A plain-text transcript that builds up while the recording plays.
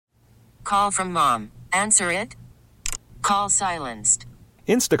Call from mom. Answer it. Call silenced.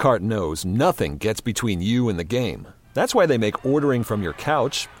 Instacart knows nothing gets between you and the game. That's why they make ordering from your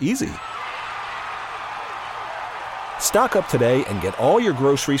couch easy. Stock up today and get all your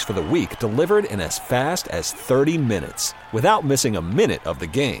groceries for the week delivered in as fast as 30 minutes without missing a minute of the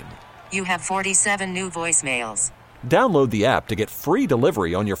game. You have 47 new voicemails. Download the app to get free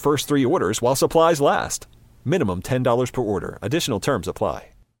delivery on your first 3 orders while supplies last. Minimum $10 per order. Additional terms apply.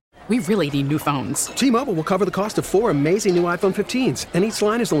 We really need new phones. T-Mobile will cover the cost of 4 amazing new iPhone 15s, and each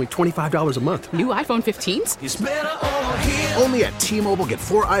line is only $25 a month. New iPhone 15s? It's better over here. Only at T-Mobile, get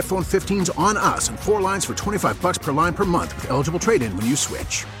 4 iPhone 15s on us and 4 lines for $25 per line per month with eligible trade-in when you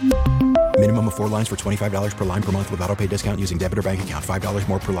switch. Minimum of 4 lines for $25 per line per month with autopay discount using debit or bank account. $5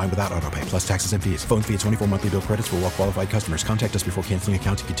 more per line without autopay, plus taxes and fees. Phone fee at 24 monthly bill credits for well-qualified customers. Contact us before canceling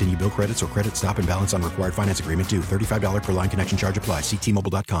account to continue bill credits or credit stop and balance on required finance agreement due. $35 per line connection charge applies. See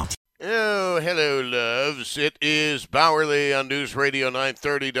T-Mobile.com. Oh, hello, loves. It is Bowerly on News Radio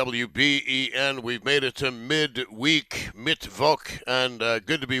 930 WBEN. We've made it to midweek, Mittwoch, and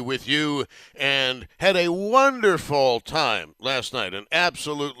good to be with you. And had a wonderful time last night, an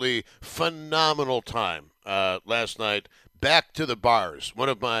absolutely phenomenal time last night. Back to the bars, one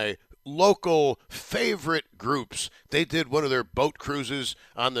of my local favorite groups. They did one of their boat cruises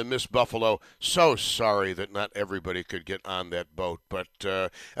on the Miss Buffalo. So sorry that not everybody could get on that boat, but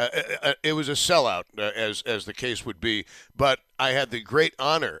it was a sellout, as the case would be. But I had the great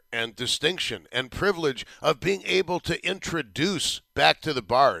honor and distinction and privilege of being able to introduce Back to the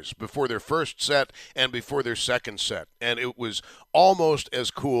Bars before their first set and before their second set. And it was almost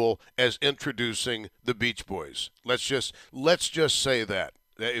as cool as introducing the Beach Boys. Let's just say that.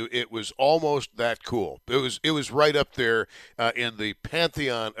 It was almost that cool. It was right up there in the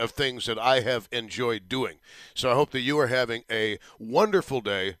pantheon of things that I have enjoyed doing. So I hope that you are having a wonderful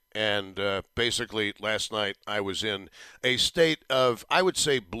day. And basically, last night I was in a state of, I would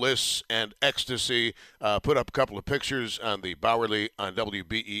say, bliss and ecstasy. Put up a couple of pictures on the Bowerly on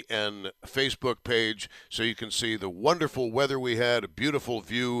WBEN Facebook page so you can see the wonderful weather we had, a beautiful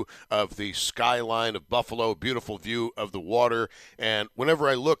view of the skyline of Buffalo, beautiful view of the water. And whenever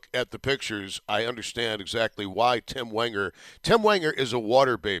I look at the pictures, I understand exactly why Tim Wenger is a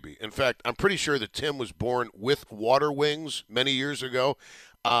water baby. In fact, I'm pretty sure that Tim was born with water wings many years ago.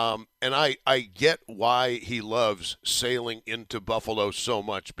 And I get why he loves sailing into Buffalo so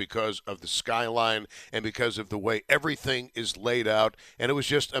much, because of the skyline and because of the way everything is laid out. And it was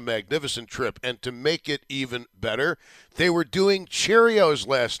just a magnificent trip. And to make it even better, they were doing Cheerios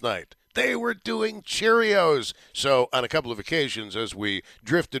last night. They were doing Cheerios. So on a couple of occasions, as we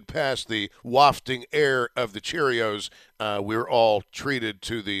drifted past the wafting air of the Cheerios, we were all treated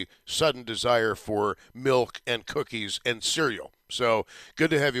to the sudden desire for milk and cookies and cereal. So good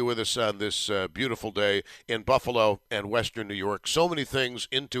to have you with us on this beautiful day in Buffalo and Western New York. So many things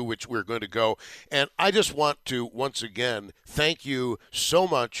into which we're going to go. And I just want to once again thank you so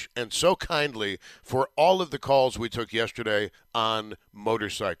much and so kindly for all of the calls we took yesterday on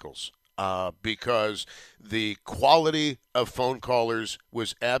motorcycles. Because the quality of phone callers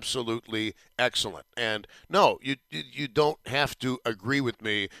was absolutely excellent. And no, you don't have to agree with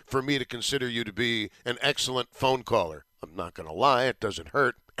me for me to consider you to be an excellent phone caller. I'm not going to lie, it doesn't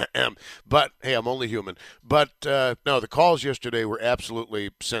hurt. But, hey, I'm only human. But, no, the calls yesterday were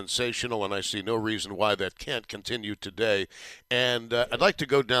absolutely sensational, and I see no reason why that can't continue today. And I'd like to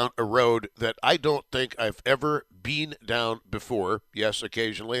go down a road that I don't think I've ever been down before. Yes,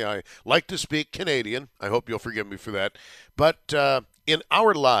 occasionally I like to speak Canadian. I hope you'll forgive me for that. But in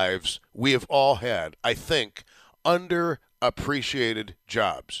our lives, we have all had, I think, underappreciated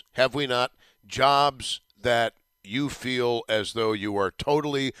jobs. Have we not? Jobs that you feel as though you are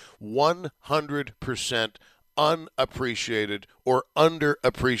totally 100% unappreciated or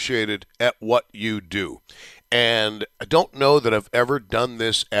underappreciated at what you do. And I don't know that I've ever done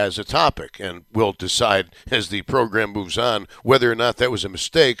this as a topic, and we'll decide as the program moves on whether or not that was a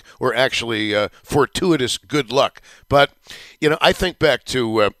mistake or actually fortuitous good luck. But, I think back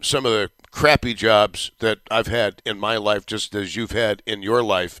to some of the crappy jobs that I've had in my life, just as you've had in your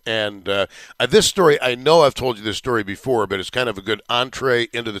life. And this story, I know I've told you this story before, but it's kind of a good entree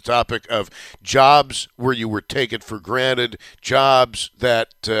into the topic of jobs where you were taken for granted, jobs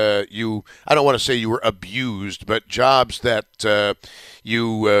that I don't want to say you were abused, but jobs that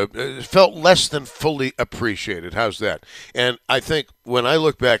you felt less than fully appreciated. How's that? And I think when I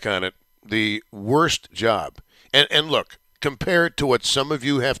look back on it, the worst job, and look, compared to what some of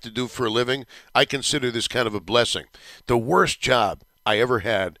you have to do for a living, I consider this kind of a blessing. The worst job I ever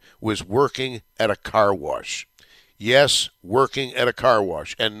had was working at a car wash. Yes, working at a car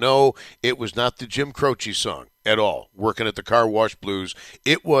wash. And no, it was not the Jim Croce song at all, Working at the Car Wash Blues.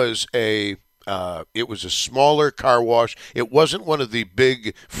 It was a smaller car wash. It wasn't one of the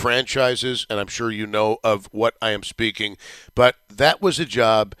big franchises, and I'm sure you know of what I am speaking, but that was a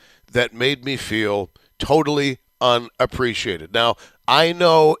job that made me feel totally unappreciated. Now, I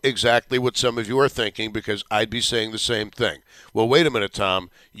know exactly what some of you are thinking because I'd be saying the same thing. Well, wait a minute, Tom.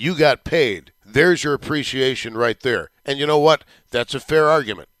 You got paid. There's your appreciation right there. And you know what? That's a fair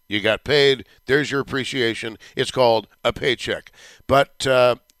argument. You got paid. There's your appreciation. It's called a paycheck. But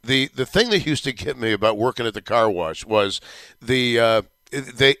the thing that used to get me about working at the car wash was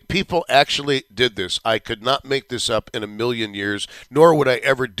people actually did this. I could not make this up in a million years, nor would I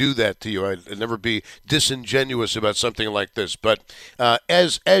ever do that to you. I'd never be disingenuous about something like this. But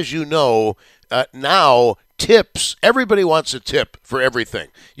as you know, now tips, everybody wants a tip for everything.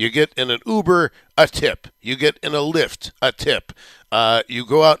 You get in an Uber, a tip. You get in a Lyft, a tip. You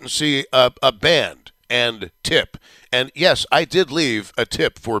go out and see a band and tip. And yes, I did leave a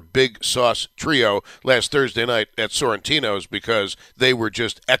tip for Big Sauce Trio last Thursday night at Sorrentino's because they were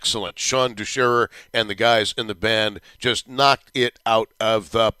just excellent. Sean Ducherer and the guys in the band just knocked it out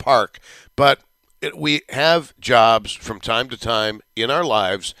of the park. But we have jobs from time to time in our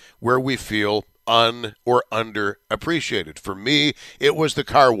lives where we feel or underappreciated. For me, it was the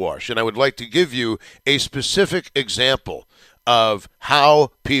car wash, and I would like to give you a specific example of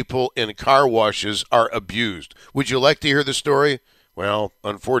how people in car washes are abused. Would you like to hear the story? Well,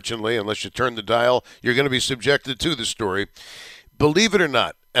 unfortunately, unless you turn the dial, you're going to be subjected to the story. Believe it or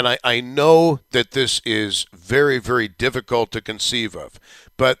not, and I know that this is very, very difficult to conceive of,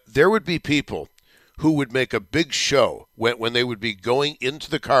 but there would be people who would make a big show when they would be going into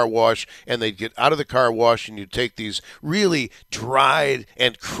the car wash, and they'd get out of the car wash, and you'd take these really dried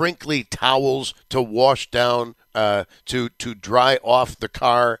and crinkly towels to wash down, to dry off the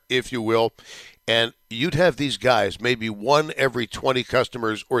car, if you will. And you'd have these guys, maybe one every 20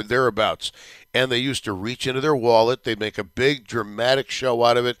 customers or thereabouts, and they used to reach into their wallet. They'd make a big dramatic show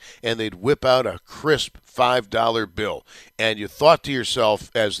out of it, and they'd whip out a crisp $5 bill. And you thought to yourself,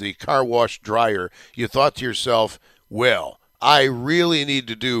 as the car wash dryer, you thought to yourself, well, I really need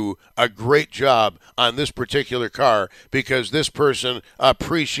to do a great job on this particular car because this person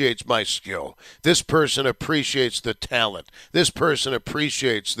appreciates my skill. This person appreciates the talent. This person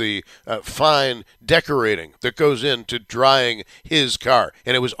appreciates the fine decorating that goes into drying his car.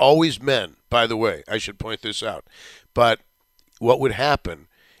 And it was always men, by the way. I should point this out. But what would happen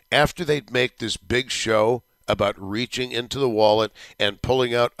after they'd make this big show about reaching into the wallet and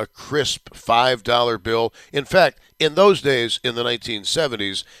pulling out a crisp $5 bill? In fact, in those days, in the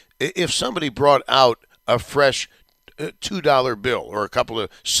 1970s, if somebody brought out a fresh $2 bill or a couple of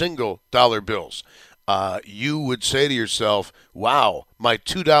single dollar bills, you would say to yourself, wow, my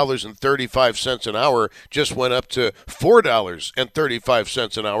 $2.35 an hour just went up to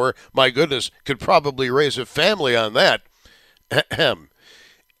 $4.35 an hour. My goodness, could probably raise a family on that.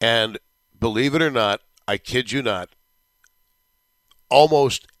 And believe it or not, I kid you not,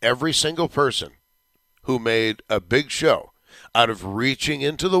 almost every single person who made a big show out of reaching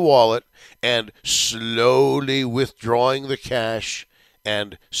into the wallet and slowly withdrawing the cash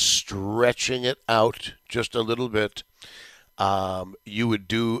and stretching it out just a little bit, you would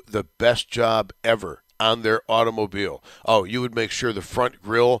do the best job ever on their automobile. Oh, you would make sure the front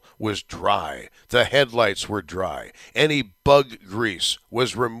grille was dry, the headlights were dry, any bug grease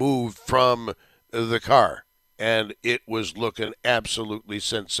was removed from the car, and it was looking absolutely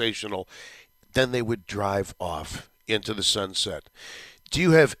sensational. Then they would drive off into the sunset. Do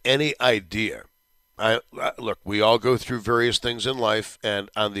you have any idea? Look, we all go through various things in life, and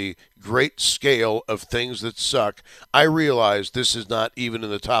on the great scale of things that suck, I realize this is not even in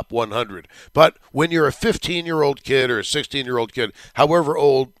the top 100. But when you're a 15-year-old kid or a 16-year-old kid, however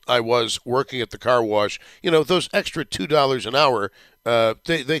old I was working at the car wash, those extra $2 an hour,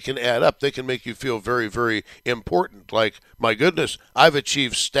 they can add up. They can make you feel very, very important. Like, my goodness, I've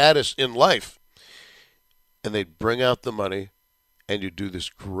achieved status in life. And they'd bring out the money, and you'd do this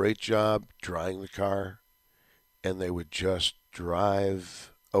great job drying the car, and they would just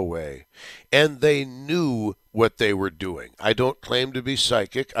drive away. And they knew what they were doing. I don't claim to be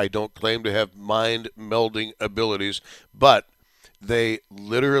psychic. I don't claim to have mind-melding abilities, but they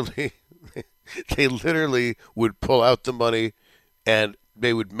literally would pull out the money, and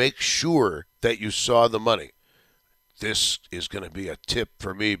they would make sure that you saw the money. This is going to be a tip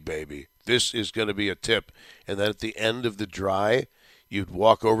for me, baby. This is going to be a tip. And then at the end of the dry, you'd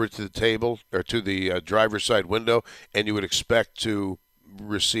walk over to the table or to the driver's side window, and you would expect to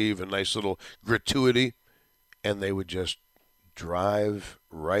receive a nice little gratuity. and they would just drive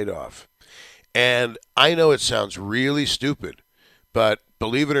right off. And I know it sounds really stupid, but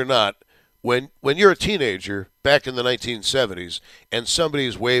believe it or not, when you're a teenager back in the 1970s and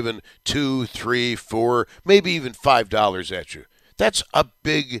somebody's waving $2, $3, $4, maybe even $5 at you, that's a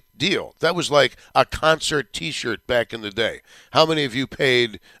big deal. That was like a concert T-shirt back in the day. How many of you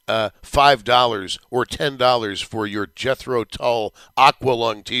paid $5 or $10 for your Jethro Tull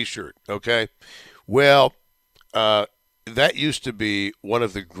Aqualung T-shirt? Okay, well, that used to be one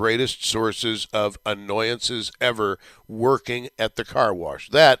of the greatest sources of annoyances ever working at the car wash.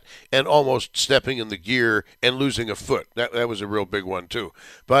 That and almost stepping in the gear and losing a foot. That was a real big one too.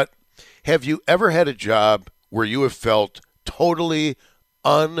 But have you ever had a job where you have felt totally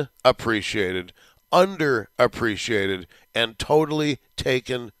unappreciated, underappreciated, and totally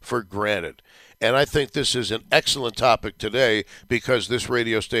taken for granted? And I think this is an excellent topic today because this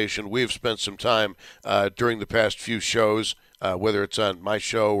radio station, we've spent some time during the past few shows, whether it's on my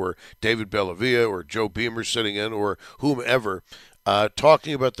show or David Bellavia or Joe Beamer sitting in or whomever,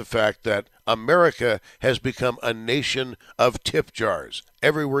 talking about the fact that America has become a nation of tip jars.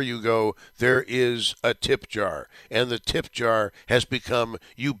 Everywhere you go, there is a tip jar, and the tip jar has become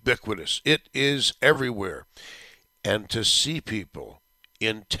ubiquitous. It is everywhere. And to see people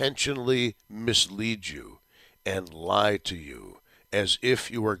intentionally mislead you and lie to you as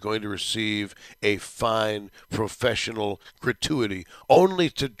if you are going to receive a fine professional gratuity only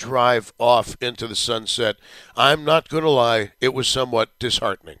to drive off into the sunset, I'm not going to lie, it was somewhat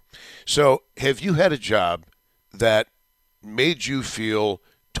disheartening. So have you had a job that made you feel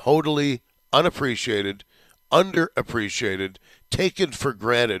totally unappreciated, underappreciated, taken for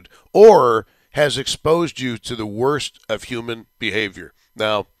granted, or has exposed you to the worst of human behavior?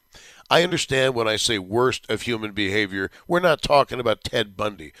 Now, I understand when I say worst of human behavior, we're not talking about Ted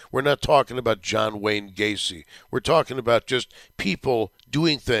Bundy. We're not talking about John Wayne Gacy. We're talking about just people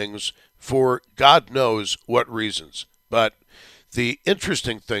doing things for God knows what reasons. But the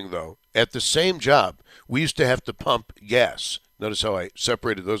interesting thing, though, at the same job, we used to have to pump gas. Notice how I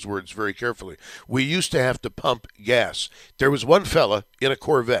separated those words very carefully. We used to have to pump gas. There was one fella in a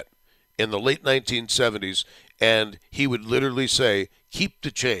Corvette in the late 1970s, and he would literally say, "Keep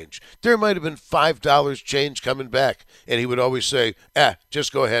the change." There might have been $5 change coming back, and he would always say,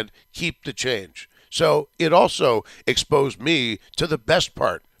 just go ahead, keep the change. So it also exposed me to the best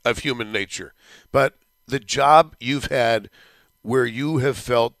part of human nature. But the job you've had where you have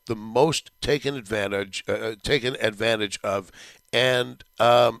felt the most taken advantage of, and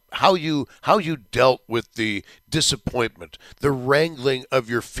how you dealt with the disappointment, the wrangling of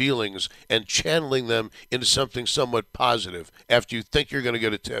your feelings, and channeling them into something somewhat positive after you think you're going to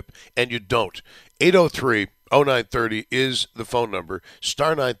get a tip and you don't. 803-0930 is the phone number,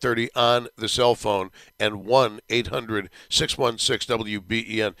 star 930 on the cell phone, and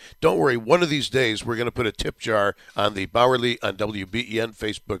 1-800-616-WBEN. Don't worry, one of these days we're going to put a tip jar on the Bowerly on WBEN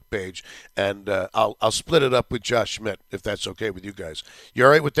Facebook page, and I'll split it up with Josh Schmidt, if that's okay with you guys. You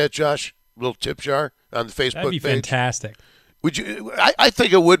all right with that, Josh? Little tip jar on the Facebook page? That'd be fantastic. Would you? I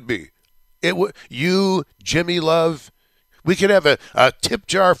think it would be. It would. You, Jimmy Love, we could have a tip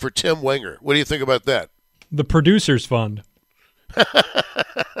jar for Tim Wenger. What do you think about that? The Producers Fund. All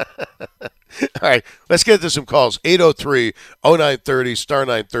right, let's get to some calls. 803-0930, star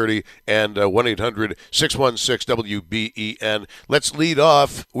 930, and 1-800-616-WBEN. Let's lead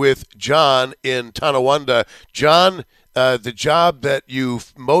off with John in Tonawanda. John, the job that you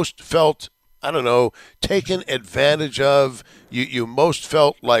most felt, I don't know, taken advantage of, you most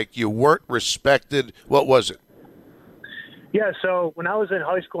felt like you weren't respected, what was it? Yeah, so when I was in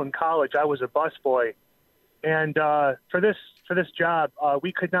high school and college, I was a busboy. And for this job,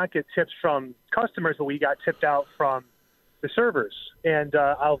 we could not get tips from customers, but we got tipped out from the servers. And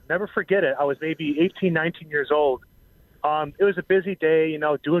I'll never forget it. I was maybe 18, 19 years old. It was a busy day,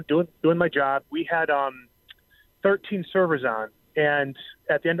 doing my job. We had 13 servers on, and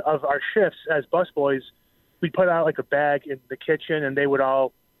at the end of our shifts as busboys, we'd put out like a bag in the kitchen, and they would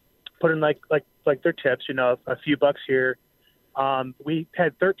all put in like their tips, a few bucks here. We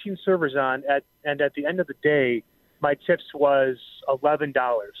had 13 servers on, and at the end of the day, my tips was $11.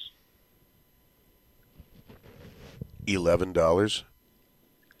 $11?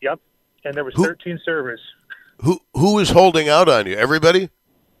 Yep, and there was 13 servers. Who was holding out on you? Everybody?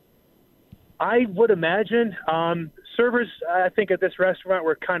 I would imagine. Servers, I think, at this restaurant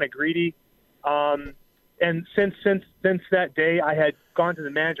were kind of greedy. And since that day, I had gone to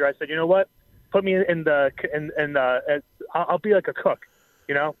the manager. I said, you know what? Put me in I'll be like a cook,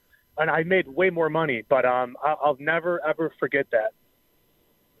 and I made way more money, but I'll never ever forget that.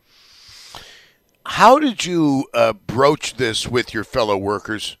 How did you broach this with your fellow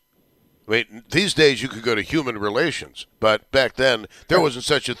workers? I mean, these days you could go to human relations, but back then there wasn't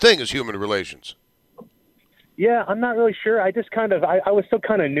such a thing as human relations. Yeah, I'm not really sure. I just I was still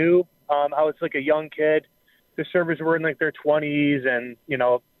kind of new. I was like a young kid. The servers were in like their 20s and,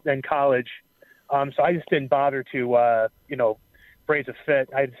 in college. So I just didn't bother to, raise a fit.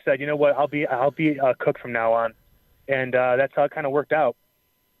 I just said, you know what, I'll be a cook from now on. And that's how it kind of worked out.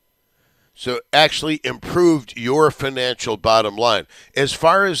 So actually improved your financial bottom line. As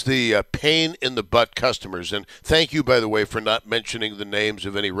far as the pain in the butt customers, and thank you, by the way, for not mentioning the names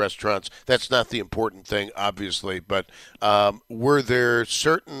of any restaurants. That's not the important thing, obviously. But were there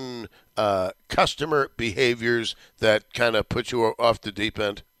certain customer behaviors that kind of put you off the deep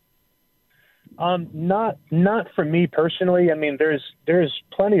end? Not for me personally. I mean, there's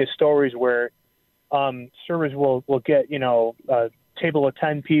plenty of stories where servers will get, table of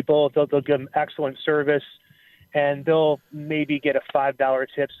 10 people, they'll give them excellent service, and they'll maybe get a $5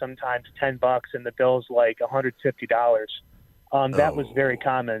 tip, sometimes $10, and the bill's like $150. That was very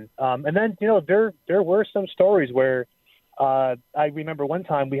common. And then, there were some stories where I remember one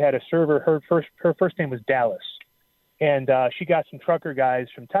time we had a server, her first name was Dallas, and she got some trucker guys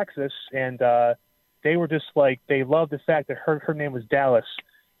from Texas, and they were just like, they loved the fact that her name was Dallas,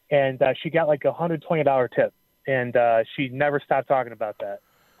 and she got like a $120 tip. And she never stopped talking about that.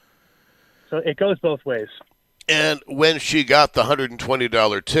 So it goes both ways. And when she got the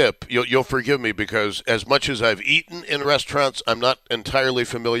 $120 tip, you'll forgive me because as much as I've eaten in restaurants, I'm not entirely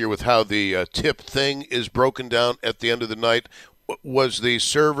familiar with how the tip thing is broken down at the end of the night. Was the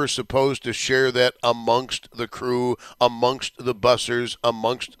server supposed to share that amongst the crew, amongst the bussers,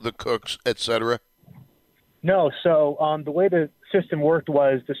 amongst the cooks, etc.? No. So the way the system worked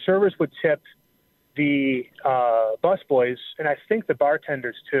was the servers would tip the busboys, and I think the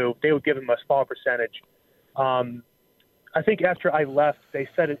bartenders too. They would give them a small percentage. I think after I left, they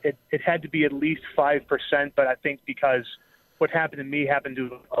said it had to be at least 5%, but I think because what happened to me happened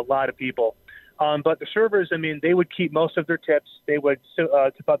to a lot of people. But the servers, I mean, they would keep most of their tips. They would tip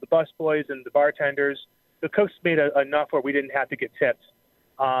out the busboys and the bartenders. The cooks made enough where we didn't have to get tipped.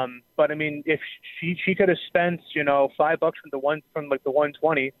 But I mean, if she could have spent, $5 from the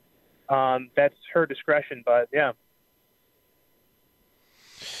 120. That's her discretion, but yeah.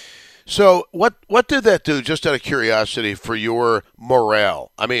 So what did that do, just out of curiosity, for your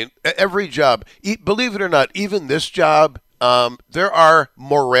morale? I mean, every job, believe it or not, even this job, there are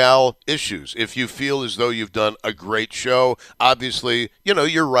morale issues. If you feel as though you've done a great show, obviously,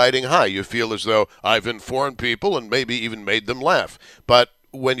 you're riding high. You feel as though I've informed people and maybe even made them laugh. But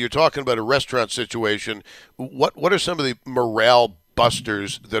when you're talking about a restaurant situation, what are some of the morale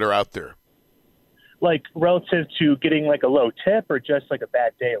busters that are out there? Like relative to getting like a low tip or just like a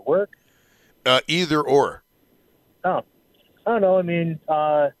bad day at work? Either or. Oh, I don't know. I mean,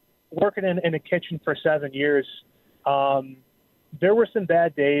 working in a kitchen for 7 years, there were some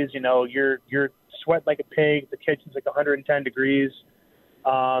bad days. You're sweat like a pig. The kitchen's like 110 degrees.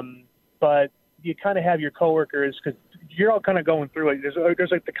 But you kind of have your coworkers because you're all kind of going through it.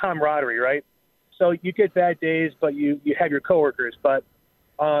 There's like the camaraderie, right? So you get bad days, but you have your coworkers. But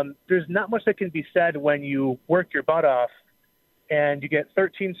there's not much that can be said when you work your butt off and you get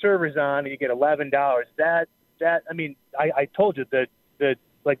 13 servers on and you get $11. I mean, I told you that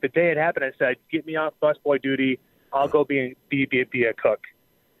like the day it happened, I said, get me off busboy duty. I'll go be a cook.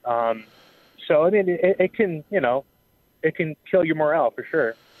 So I mean, it can it can kill your morale for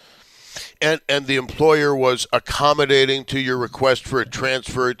sure. And the employer was accommodating to your request for a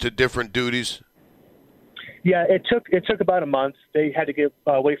transfer to different duties? Yeah, it took about a month. They had to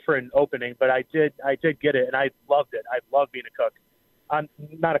wait for an opening, but I did get it, and I loved it. I love being a cook. I'm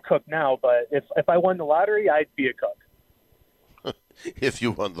not a cook now, but if I won the lottery, I'd be a cook. If you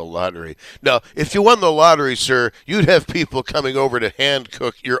won the lottery. Now, if you won the lottery, sir, you'd have people coming over to hand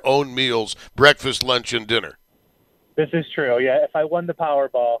cook your own meals, breakfast, lunch, and dinner. This is true. Yeah, if I won the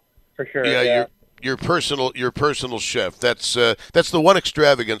Powerball, for sure. Yeah. Your personal chef. That's the one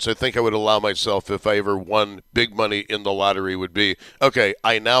extravagance I think I would allow myself if I ever won big money in the lottery would be, okay,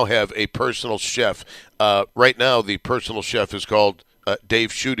 I now have a personal chef. Right now, the personal chef is called Dave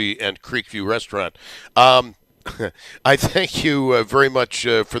Schutte and Creekview Restaurant. I thank you very much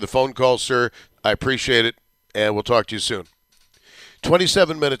for the phone call, sir. I appreciate it, and we'll talk to you soon.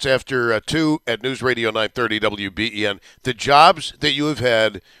 27 minutes after 2 at News Radio 930 WBEN. The jobs that you have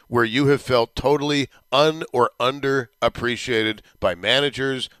had where you have felt totally or underappreciated by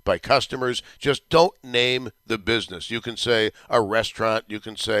managers, by customers. Just don't name the business. You can say a restaurant, you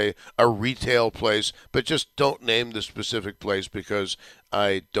can say a retail place, but just don't name the specific place, because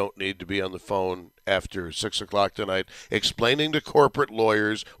I don't need to be on the phone after 6 o'clock tonight explaining to corporate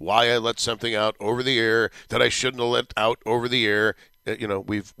lawyers why I let something out over the air that I shouldn't have let out over the air. You know,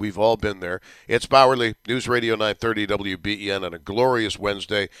 we've all been there. It's Bowerly, News Radio 930 WBEN on a glorious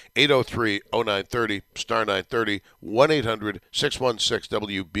Wednesday, 803-0930, star 930,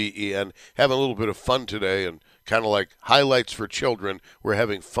 1-800-616-WBEN. Having a little bit of fun today, and kind of like highlights for children, we're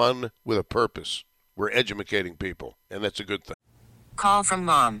having fun with a purpose. We're educating people, and that's a good thing. Call from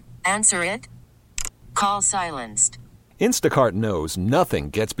mom. Answer it. Call silenced. Instacart knows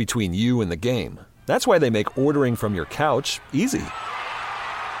nothing gets between you and the game. That's why they make ordering from your couch easy.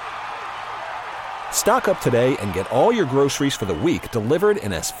 Stock up today and get all your groceries for the week delivered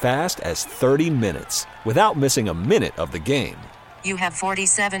in as fast as 30 minutes without missing a minute of the game. You have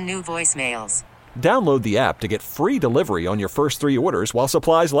 47 new voicemails. Download the app to get free delivery on your first 3 orders while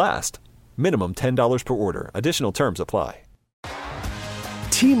supplies last. Minimum $10 per order. Additional terms apply.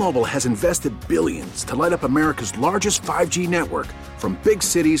 T-Mobile has invested billions to light up America's largest 5G network, from big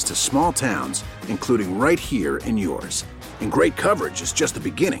cities to small towns, including right here in yours. And great coverage is just the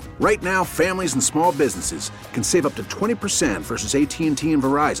beginning. Right now, families and small businesses can save up to 20% versus AT&T and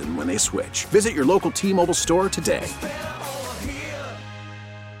Verizon when they switch. Visit your local T-Mobile store today.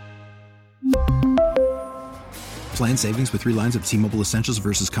 Plan savings with 3 lines of T-Mobile Essentials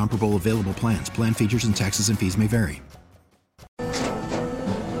versus comparable available plans. Plan features and taxes and fees may vary.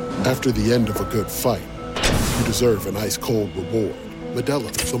 After the end of a good fight, you deserve an ice-cold reward. Modelo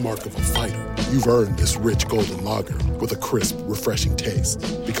is the mark of a fighter. You've earned this rich golden lager with a crisp, refreshing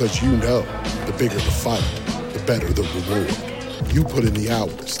taste. Because you know, the bigger the fight, the better the reward. You put in the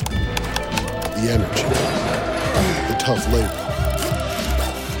hours, the energy, the tough labor.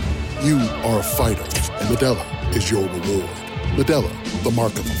 You are a fighter, and Modelo is your reward. Modelo, the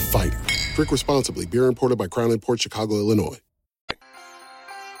mark of a fighter. Drink responsibly. Beer imported by Crown Imports, Chicago, Illinois.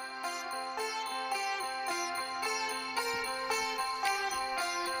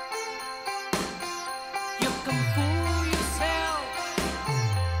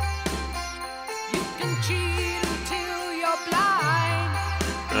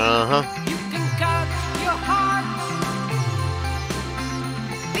 Uh-huh. You can cut your heart.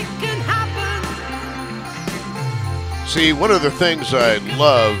 It can happen. See, one of the things I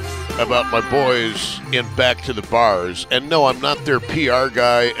love about my boys in Back to the Bars, and no, I'm not their PR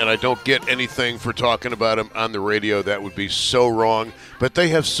guy, and I don't get anything for talking about them on the radio. That would be so wrong. But they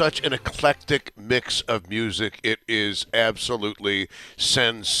have such an eclectic mix of music. It is absolutely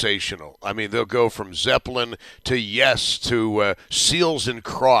sensational. I mean, they'll go from Zeppelin to Yes to Seals and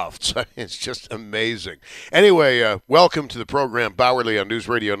Crofts. It's just amazing. Anyway, welcome to the program, Bowerly on News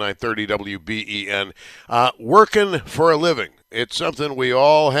Radio 930 WBEN. Working for a living. It's something we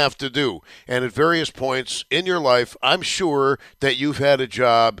all have to do. And at various points in your life, I'm sure that you've had a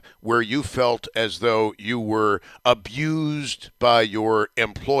job where you felt as though you were abused by your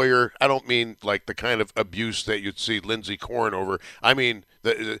employer. I don't mean like the kind of abuse that you'd see Lindsey Korn over. I mean,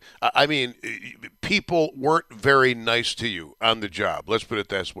 people weren't very nice to you on the job. Let's put it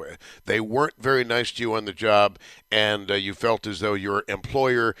this way. They weren't very nice to you on the job, and you felt as though your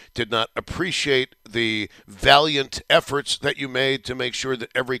employer did not appreciate the valiant efforts that you made to make sure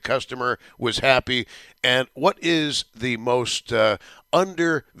that every customer was happy. And what is the most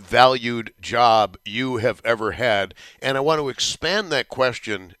undervalued job you have ever had? And I want to expand that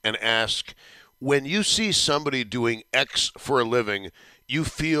question and ask, when you see somebody doing X for a living, you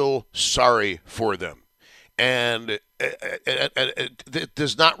feel sorry for them. And it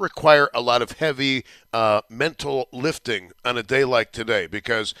does not require a lot of heavy mental lifting on a day like today,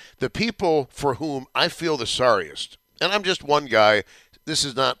 because the people for whom I feel the sorriest, and I'm just one guy, this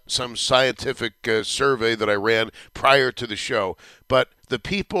is not some scientific survey that I ran prior to the show, but the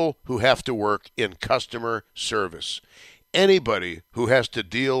people who have to work in customer service. Anybody who has to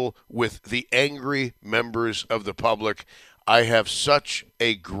deal with the angry members of the public, I have such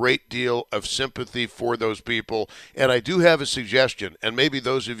a great deal of sympathy for those people. And I do have a suggestion, and maybe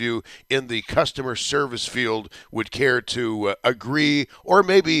those of you in the customer service field would care to agree or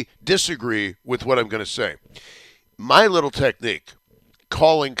maybe disagree with what I'm going to say. My little technique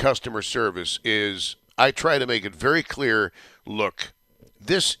calling customer service is I try to make it very clear, look,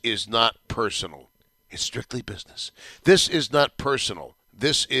 this is not personal. It's strictly business. This is not personal.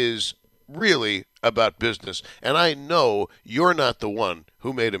 This is really about business. And I know you're not the one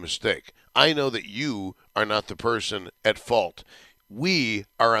who made a mistake. I know that you are not the person at fault. We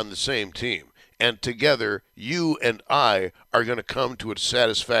are on the same team. and together you and I are going to come to a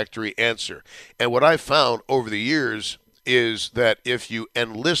satisfactory answer. And what I've found over the years is that if you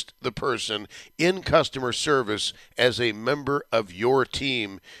enlist the person in customer service as a member of your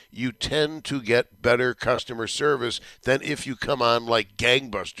team, you tend to get better customer service than if you come on like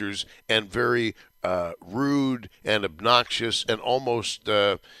gangbusters and very rude and obnoxious and almost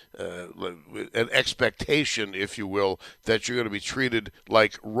an expectation, if you will, that you're going to be treated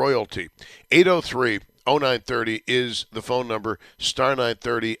like royalty. 803-0930 is the phone number, star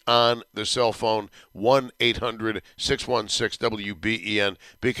 930 on the cell phone, 1-800-616-WBEN,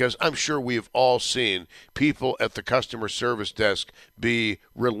 because I'm sure we've all seen people at the customer service desk be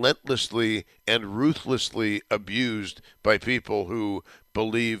relentlessly and ruthlessly abused by people who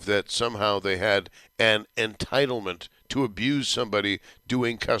believe that somehow they had an entitlement to abuse somebody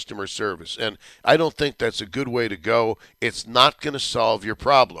doing customer service. And I don't think that's a good way to go. It's not going to solve your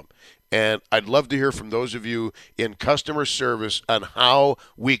problem. And I'd love to hear from those of you in customer service on how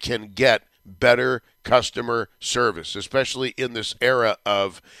we can get better customer service, especially in this era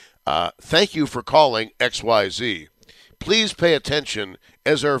of thank you for calling XYZ. Please pay attention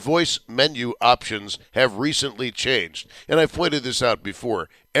as our voice menu options have recently changed. And I've pointed this out before.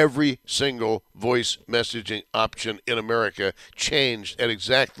 Every single voice messaging option in America changed at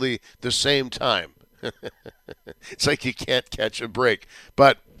exactly the same time. It's like you can't catch a break.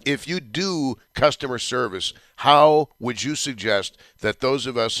 But if you do customer service, how would you suggest that those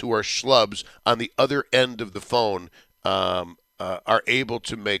of us who are schlubs on the other end of the phone are able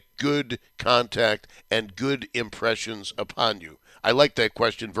to make good contact and good impressions upon you? I like that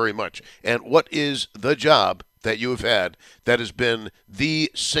question very much. And what is the job that you have had that has been the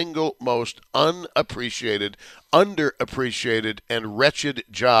single most unappreciated, underappreciated, and wretched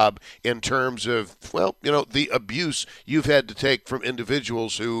job in terms of, well, the abuse you've had to take from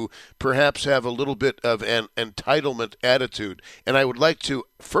individuals who perhaps have a little bit of an entitlement attitude? And I would like to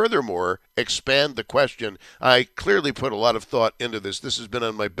furthermore expand the question. I clearly put a lot of thought into this. This has been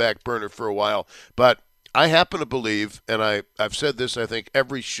on my back burner for a while, but I happen to believe, and I've said this, I think,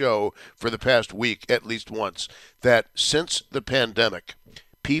 every show for the past week at least once, that since the pandemic,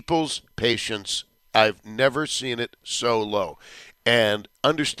 people's patience, I've never seen it so low. And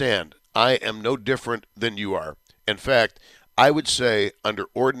understand, I am no different than you are. In fact, I would say under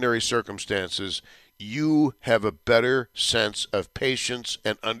ordinary circumstances, you have a better sense of patience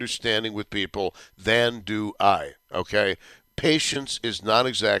and understanding with people than do I, okay? Patience is not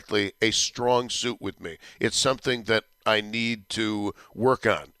exactly a strong suit with me. It's something that I need to work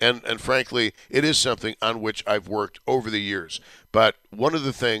on. And frankly, it is something on which I've worked over the years. But one of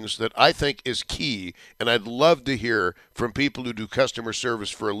the things that I think is key, and I'd love to hear from people who do customer service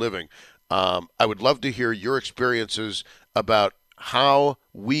for a living, I would love to hear your experiences about how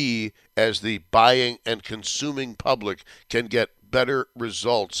we, as the buying and consuming public, can get better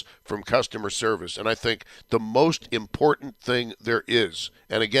results from customer service. And I think the most important thing there is,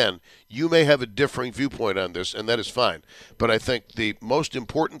 and again, you may have a differing viewpoint on this, and that is fine, but I think the most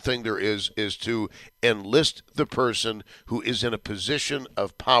important thing there is to enlist the person who is in a position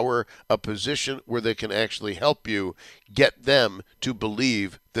of power, a position where they can actually help you, get them to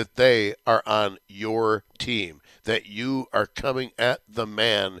believe that they are on your team, that you are coming at the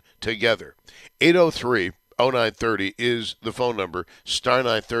man together. 803-0930 is the phone number, star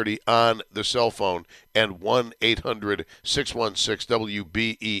 930 on the cell phone, and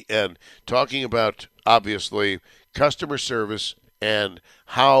 1-800-616-WBEN, talking about, obviously, customer service and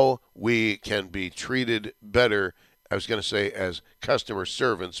how we can be treated better. I was going to say as customer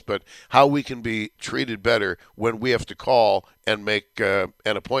servants, but how we can be treated better when we have to call and make an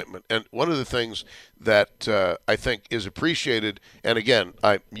appointment. And one of the things that I think is appreciated, and again,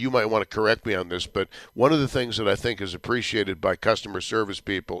 you might want to correct me on this, but one of the things that I think is appreciated by customer service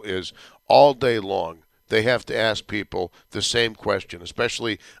people is all day long, they have to ask people the same question,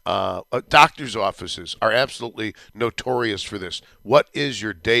 especially doctors' offices are absolutely notorious for this. What is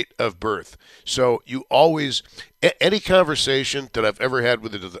your date of birth? So you always, any conversation that I've ever had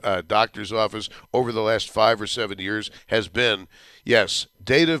with a doctor's office over the last 5 or 7 years has been, yes,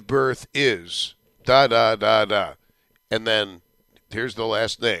 date of birth is da, da, da, da. And then here's the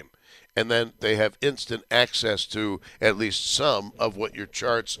last name. And then they have instant access to at least some of what your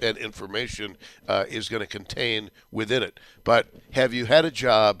charts and information is going to contain within it. But have you had a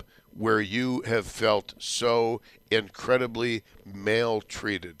job where you have felt so incredibly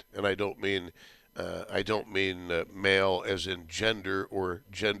male-treated? And I don't mean male as in gender or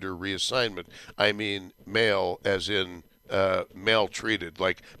gender reassignment. I mean male as in maltreated,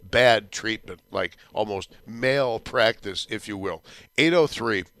 like bad treatment, like almost malpractice, if you will.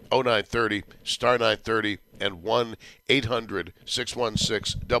 803-0930, star 930, and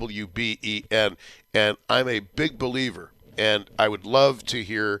 1-800-616-WBEN. And I'm a big believer, and I would love to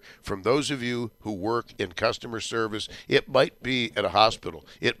hear from those of you who work in customer service. It might be at a hospital.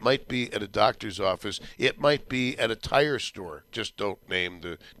 It might be at a doctor's office. It might be at a tire store. Just don't name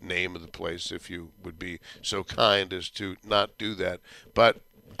the name of the place if you would be so kind as to not do that. But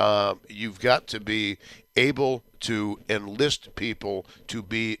you've got to be able to enlist people to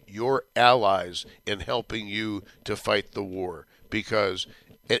be your allies in helping you to fight the war, because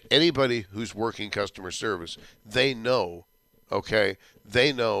anybody who's working customer service, they know, okay,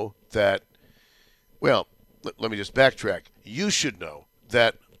 they know that, well, let me just backtrack. You should know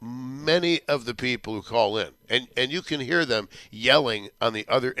that many of the people who call in, and you can hear them yelling on the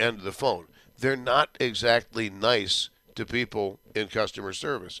other end of the phone, they're not exactly nice to people in customer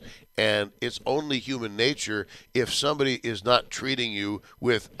service. And it's only human nature if somebody is not treating you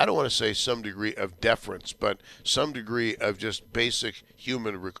with, I don't want to say some degree of deference, but some degree of just basic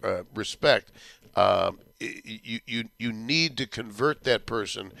human respect. You need to convert that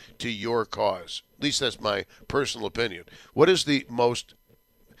person to your cause. At least that's my personal opinion. What is the most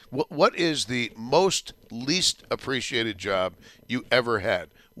least appreciated job you ever had?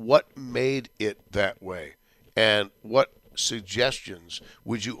 What made it that way? And what suggestions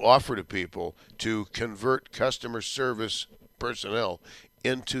would you offer to people to convert customer service personnel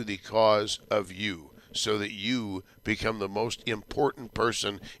into the cause of you, so that you become the most important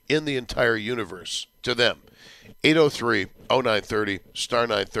person in the entire universe to them? 803-0930, star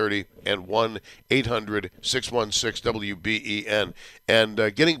 930, and 1-800-616-WBEN.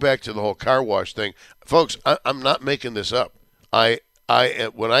 And getting back to the whole car wash thing, folks, I'm not making this up.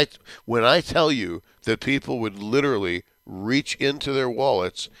 When I tell you that people would literally reach into their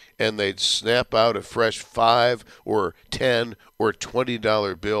wallets and they'd snap out a fresh $5 or $10 or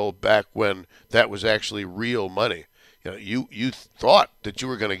 $20 bill back when that was actually real money. You thought that you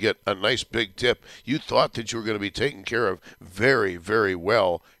were going to get a nice big tip. You thought that you were going to be taken care of very, very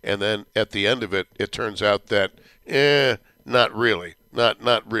well, and then at the end of it, it turns out that not really,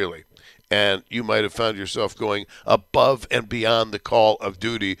 not really. And you might have found yourself going above and beyond the call of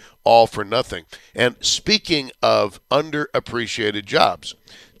duty, all for nothing. And speaking of underappreciated jobs,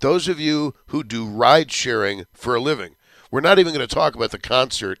 those of you who do ride sharing for a living, we're not even going to talk about the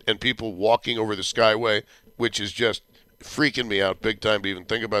concert and people walking over the Skyway, which is just freaking me out big time to even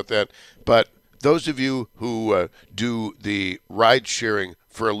think about that. But those of you who do the ride sharing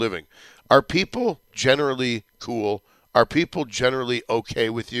for a living, are people generally cool? Are people generally okay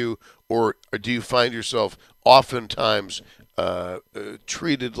with you? Or do you find yourself oftentimes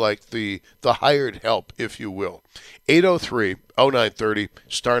treated like the hired help, if you will? 803-0930,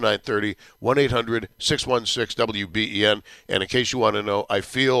 star 930, 1-800-616-WBEN. And in case you want to know, I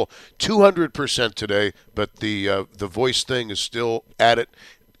feel 200% today, but the voice thing is still at it.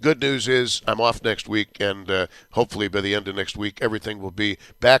 Good news is I'm off next week, and hopefully by the end of next week, everything will be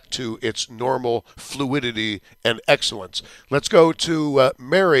back to its normal fluidity and excellence. Let's go to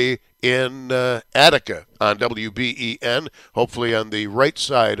Mary in Attica on WBEN, hopefully on the right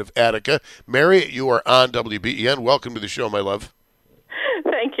side of Attica. Mary, you are on WBEN. Welcome to the show, my love.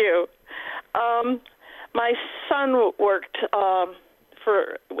 Thank you. My son worked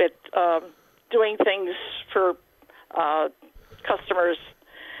with doing things for customers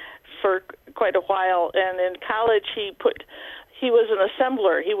for quite a while, and in college he was an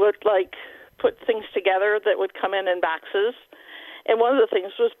assembler. He would put things together that would come in boxes, and one of the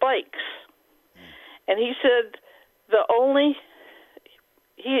things was bikes. And he said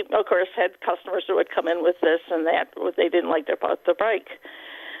he of course had customers that would come in with this and that, they didn't like the bike.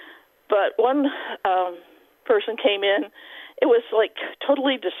 But one person came in, it was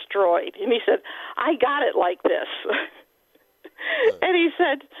totally destroyed, and he said, "I got it like this." And he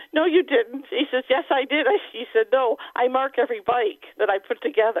said, "No, you didn't." He says, "Yes, I did." He said, "No, I mark every bike that I put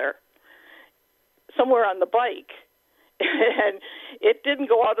together somewhere on the bike." And it didn't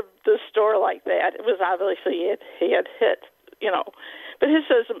go out of the store like that. It was obviously he had hit, But his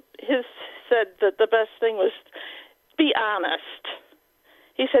said that the best thing was be honest.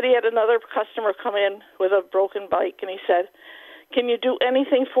 He said he had another customer come in with a broken bike, and he said, "Can you do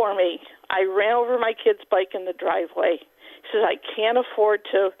anything for me? I ran over my kid's bike in the driveway." He says, "I can't afford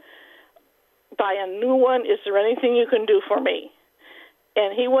to buy a new one. Is there anything you can do for me?"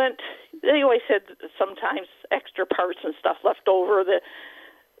 And they always had sometimes extra parts and stuff left over. The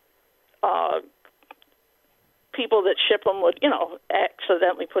people that ship them would,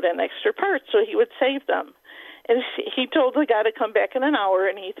 accidentally put in extra parts, so he would save them. And he told the guy to come back in an hour,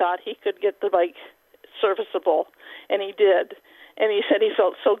 and he thought he could get the bike serviceable, and he did. And he said he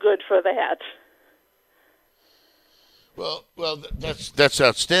felt so good for that. Well, that's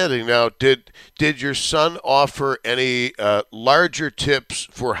outstanding. Now, did your son offer any larger tips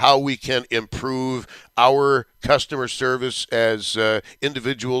for how we can improve our customer service as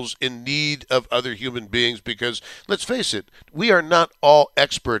individuals in need of other human beings? Because let's face it, we are not all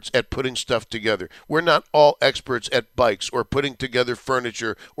experts at putting stuff together. We're not all experts at bikes or putting together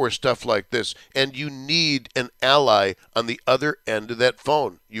furniture or stuff like this. And you need an ally on the other end of that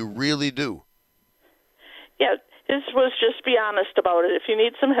phone. You really do. Yeah. His was just be honest about it. If you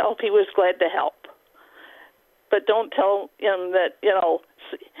need some help, he was glad to help. But don't tell him that,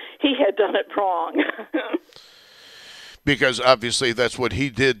 he had done it wrong. Because obviously that's what he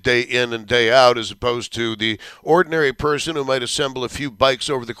did day in and day out, as opposed to the ordinary person who might assemble a few bikes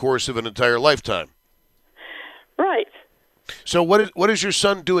over the course of an entire lifetime. Right. So what is your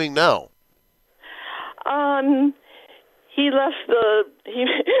son doing now? He left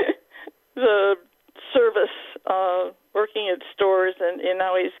the service, working at stores, and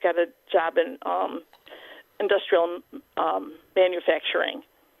now he's got a job in industrial manufacturing.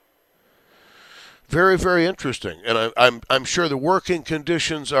 Very, very interesting. And I'm sure the working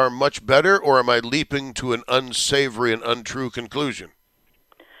conditions are much better, or am I leaping to an unsavory and untrue conclusion?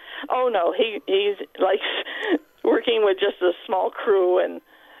 Oh no, he's likes working with just a small crew and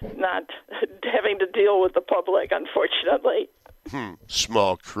not having to deal with the public, unfortunately.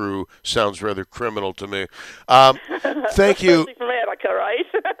 Small crew sounds rather criminal to me. Thank you. Especially from Attica, right?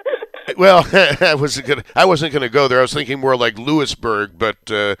 Well, I wasn't gonna go there. I was thinking more like Lewisburg, but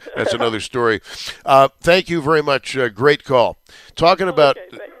that's another story. Thank you very much. Great call. Talking about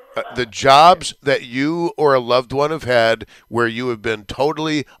the jobs that you or a loved one have had where you have been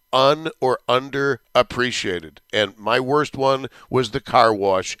totally or underappreciated. And my worst one was the car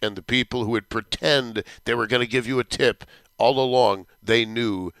wash, and the people who would pretend they were going to give you a tip. All along, they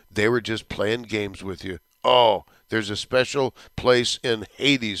knew they were just playing games with you. Oh, there's a special place in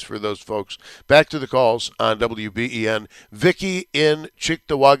Hades for those folks. Back to the calls on WBEN. Vicky in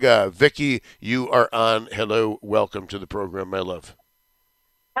Cheektowaga. Vicky, you are on. Hello, welcome to the program, my love.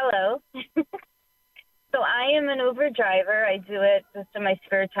 Hello. So I am an Uber driver. I do it just in my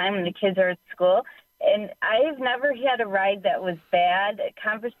spare time when the kids are at school. And I've never had a ride that was bad.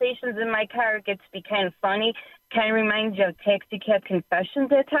 Conversations in my car get to be kind of funny. Kind of reminds you of Taxi Cab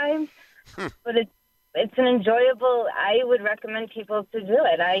Confessions at times. But it's an enjoyable, I would recommend people to do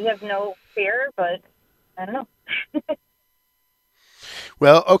it. I have no fear, but I don't know.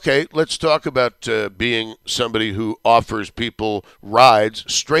 Well, okay, let's talk about being somebody who offers people rides,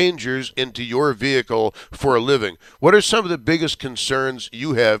 strangers, into your vehicle for a living. What are some of the biggest concerns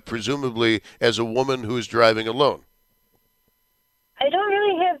you have, presumably, as a woman who is driving alone? I don't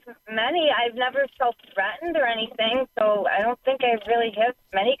really have many. I've never felt threatened or anything, so I don't think I really have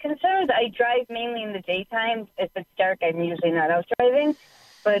many concerns. I drive mainly in the daytime. If it's dark, I'm usually not out driving,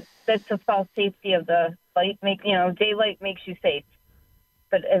 but that's the false safety of the light. Daylight makes you safe.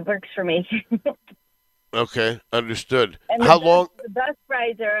 But it works for me. Okay, understood. And How long? The best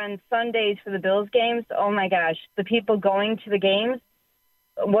rides are on Sundays for the Bills games. Oh my gosh, the people going to the games,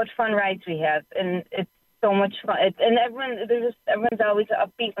 what fun rides we have, and it's so much fun. And everyone's always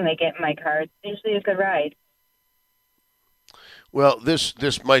upbeat when they get in my car. It's usually a good ride. Well,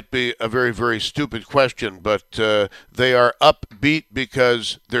 this might be a very, very stupid question, but they are upbeat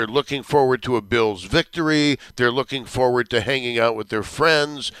because they're looking forward to a Bills victory. They're looking forward to hanging out with their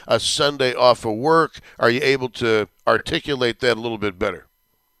friends, a Sunday off of work. Are you able to articulate that a little bit better?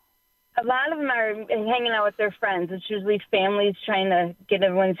 A lot of them are hanging out with their friends. It's usually families trying to get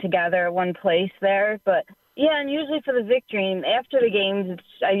everyone together at one place there. But, yeah, and usually for the victory, and after the games,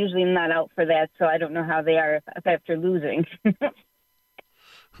 I usually am not out for that, so I don't know how they are after losing.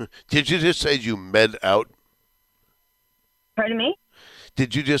 Did you just say you med out? Pardon me?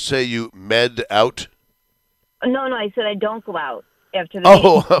 Did you just say you med out? No, I said I don't go out after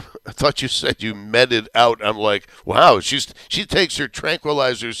the game. I thought you said you medded out. I'm like, wow, she takes her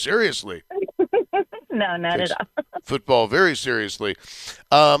tranquilizers seriously. No, not at all. Football very seriously.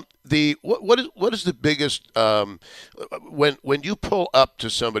 What is the biggest when you pull up to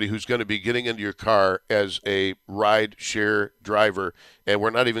somebody who's going to be getting into your car as a ride share driver, and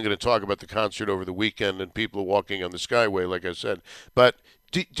we're not even going to talk about the concert over the weekend and people walking on the Skyway, like I said, but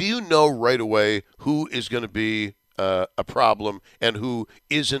do you know right away who is going to be a problem and who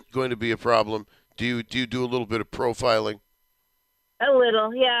isn't going to be a problem? Do you do a little bit of profiling? A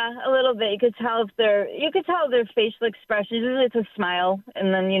little, yeah, a little bit. You could tell their facial expressions. Usually it's a smile,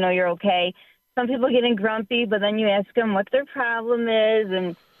 and then you're okay. some people getting grumpy, but then you ask them what their problem is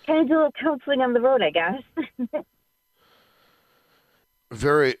and kind of do a little counseling on the road, I guess.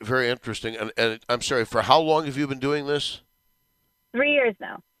 Very, very interesting. And I'm sorry, for how long have you been doing this? 3 years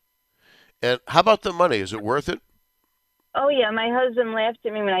now. And how about the money? Is it worth it? Oh yeah, my husband laughed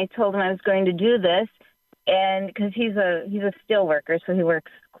at me when I told him I was going to do this, and because he's a steel worker, so he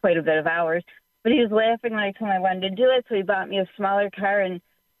works quite a bit of hours. But he was laughing when I told him I wanted to do it, so he bought me a smaller car, and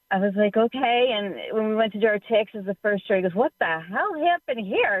I was like, okay. And when we went to do our taxes the first year, he goes, "What the hell happened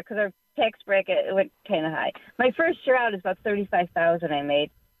here?" Because our tax bracket went kind of high. My first year out is about $35,000 I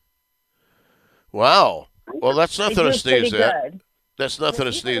made. Wow. Well, that's nothing to sneeze at. Good. That's nothing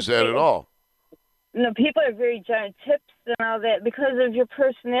to sneeze at all. No, people are very generous. Tips and all that because of your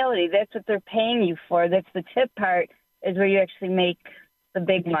personality. That's what they're paying you for. That's the tip part is where you actually make the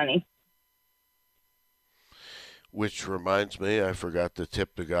big money. Which reminds me, I forgot to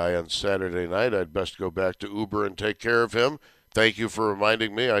tip the guy on Saturday night. I'd best go back to Uber and take care of him. Thank you for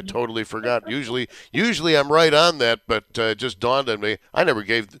reminding me. I totally forgot. Usually I'm right on that, but it just dawned on me. I never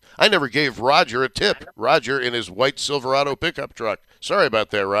gave Roger a tip. Roger in his white Silverado pickup truck. Sorry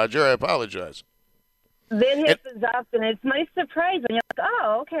about that, Roger. I apologize. That happens often. It's my surprise when you're like,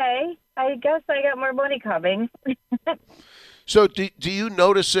 oh, okay. I guess I got more money coming. So do you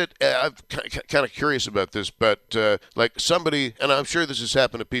notice it? I'm kind of curious about this, but like somebody, and I'm sure this has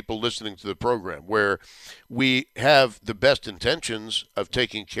happened to people listening to the program, where we have the best intentions of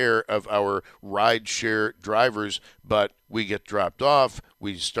taking care of our ride-share drivers, but we get dropped off,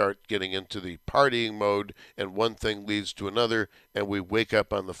 we start getting into the partying mode, and one thing leads to another, and we wake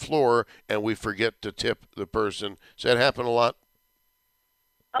up on the floor, and we forget to tip the person. Does that happen a lot?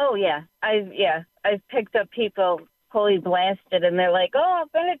 Oh, yeah. I've picked up people fully blasted, and they're like, "Oh, I'm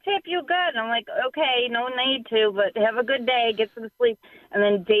gonna tip you good." And I'm like, "Okay, no need to, but have a good day, get some sleep." And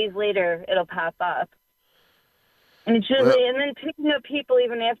then days later, it'll pop up. And it's usually, and then picking up people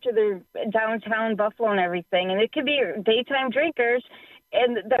even after they're downtown Buffalo and everything, and it could be daytime drinkers,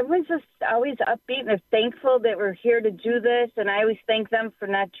 and everyone's just always upbeat, and they're thankful that we're here to do this, and I always thank them for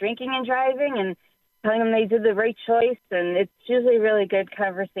not drinking and driving, and telling them they did the right choice, and it's usually really good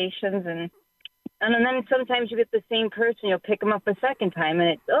conversations, and then sometimes you get the same person, you'll pick them up a second time, and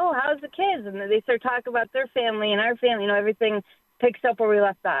it's, "Oh, how's the kids?" And they start talking about their family and our family. Everything picks up where we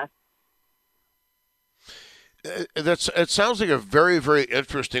left off. It sounds like a very, very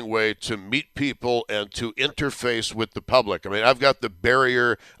interesting way to meet people and to interface with the public. I mean, I've got the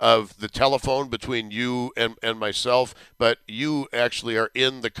barrier of the telephone between you and myself, but you actually are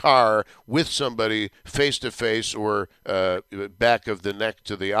in the car with somebody face to face or back of the neck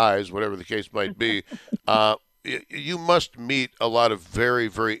to the eyes, whatever the case might be. You must meet a lot of very,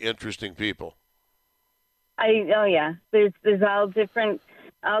 very interesting people. Oh yeah, there's all different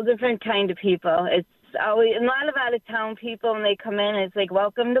kind of people. It's always a lot of out of town people, and they come in and it's like,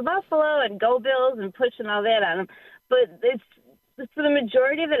 "Welcome to Buffalo" and "Go Bills" and pushing all that on them. But it's for the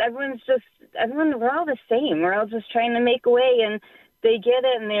majority of it, we're all the same. We're all just trying to make a way, and they get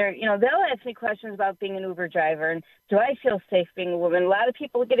it, and they'll ask me questions about being an Uber driver and do I feel safe being a woman. A lot of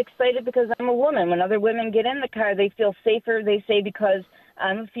people get excited because I'm a woman. When other women get in the car, they feel safer, they say, because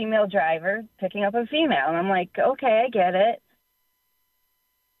I'm a female driver picking up a female. And I'm like, okay, I get it.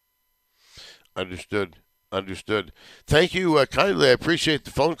 Understood. Thank you kindly. I appreciate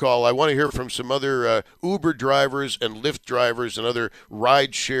the phone call. I want to hear from some other Uber drivers and Lyft drivers and other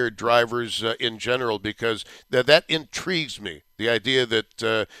ride-share drivers in general, because that intrigues me. The idea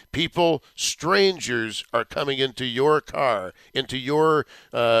that strangers, are coming into your car, into your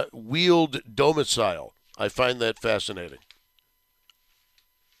wheeled domicile. I find that fascinating.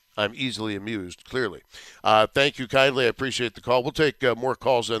 I'm easily amused, clearly. Thank you kindly. I appreciate the call. We'll take more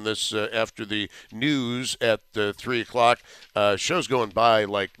calls on this after the news at 3 o'clock. Show's going by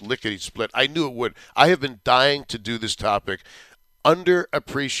like lickety-split. I knew it would. I have been dying to do this topic.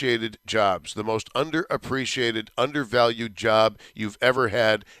 Underappreciated jobs, the most underappreciated, undervalued job you've ever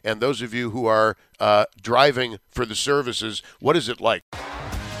had. And those of you who are driving for the services, what is it like?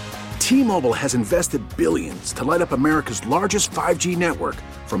 T-Mobile has invested billions to light up America's largest 5G network,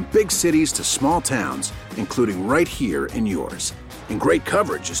 from big cities to small towns, including right here in yours. And great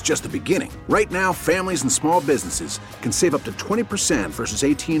coverage is just the beginning. Right now, families and small businesses can save up to 20% versus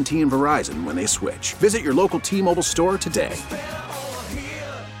AT&T and Verizon when they switch. Visit your local T-Mobile store today.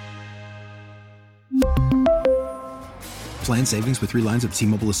 Plan savings with 3 lines of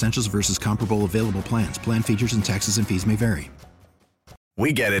T-Mobile Essentials versus comparable available plans. Plan features and taxes and fees may vary.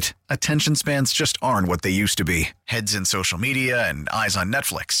 We get it. Attention spans just aren't what they used to be. Heads in social media and eyes on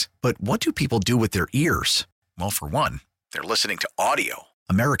Netflix. But what do people do with their ears? Well, for one, they're listening to audio.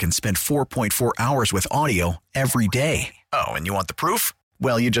 Americans spend 4.4 hours with audio every day. Oh, and you want the proof?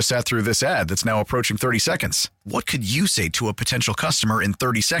 Well, you just sat through this ad that's now approaching 30 seconds. What could you say to a potential customer in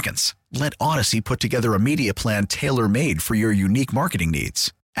 30 seconds? Let Odyssey put together a media plan tailor-made for your unique marketing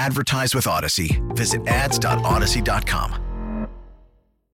needs. Advertise with Odyssey. Visit ads.odyssey.com.